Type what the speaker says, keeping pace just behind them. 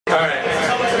Alright.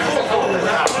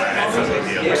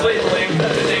 Please link the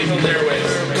Angel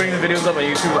Airways. Bring the videos up on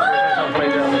YouTube.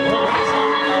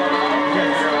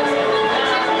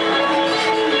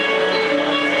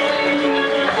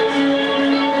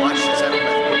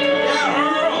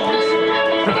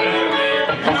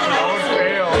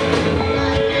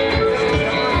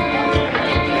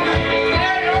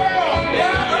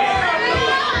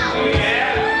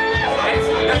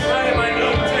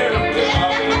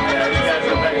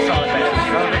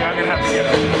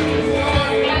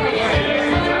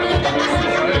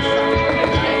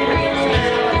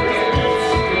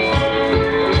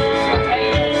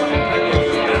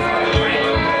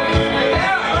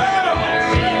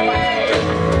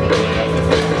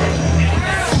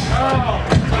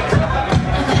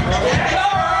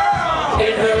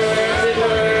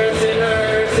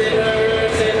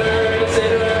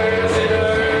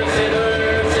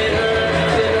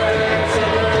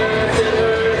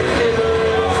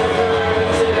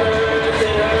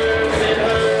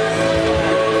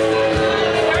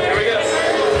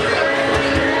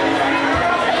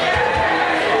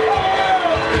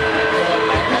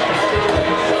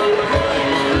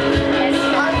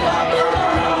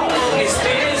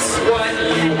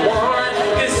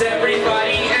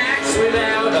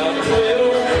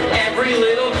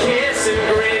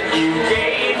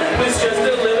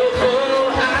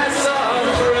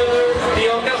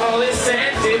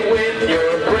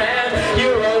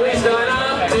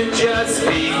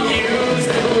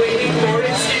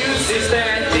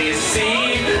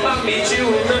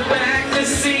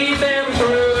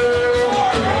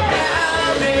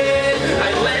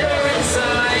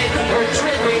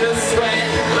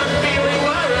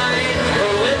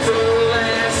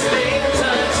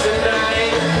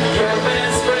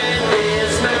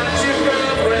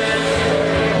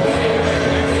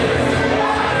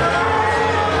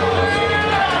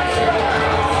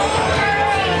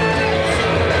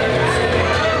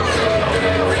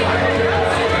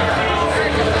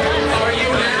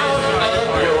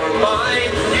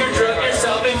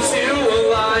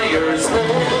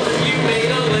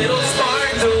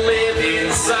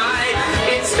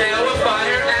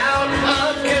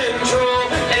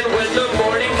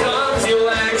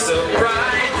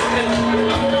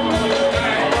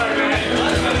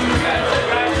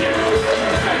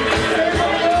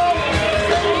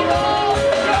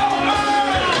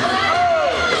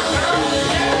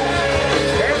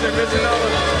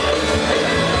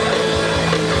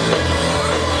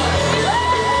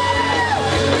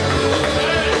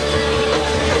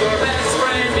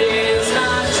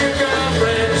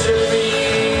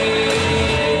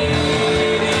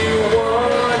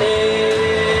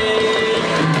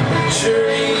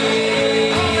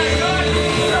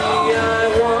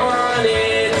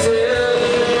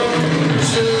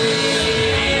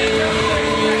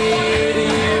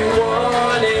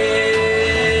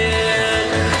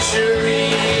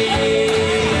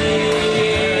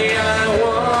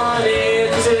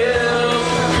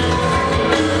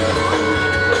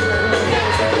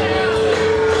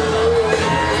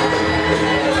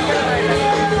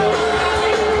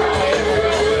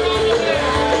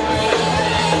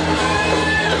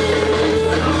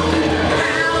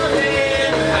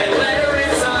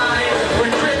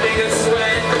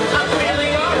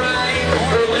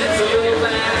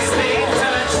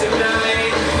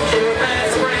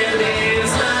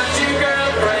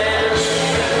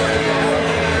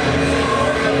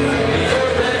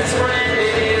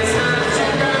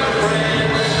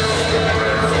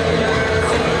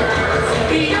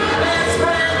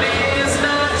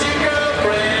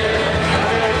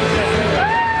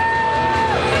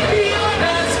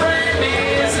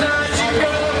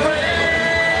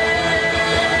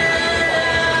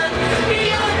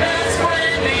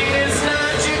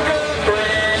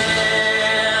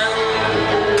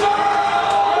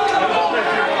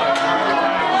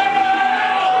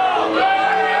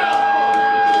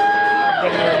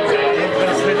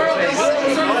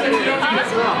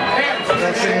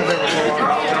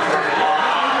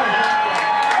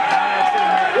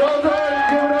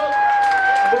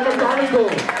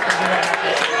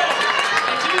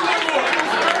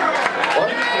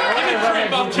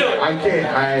 I can't.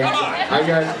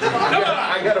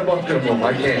 I got a bucket of them.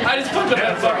 I can't. I just put them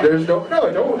in front. There's don't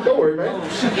worry, man.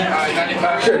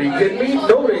 Shit, are you kidding me?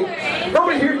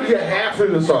 Nobody here can get half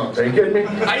through the songs. Are you kidding me?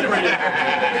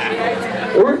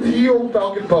 We're at the old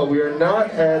Falcon pub. We are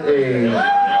not at a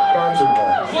concert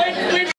hall.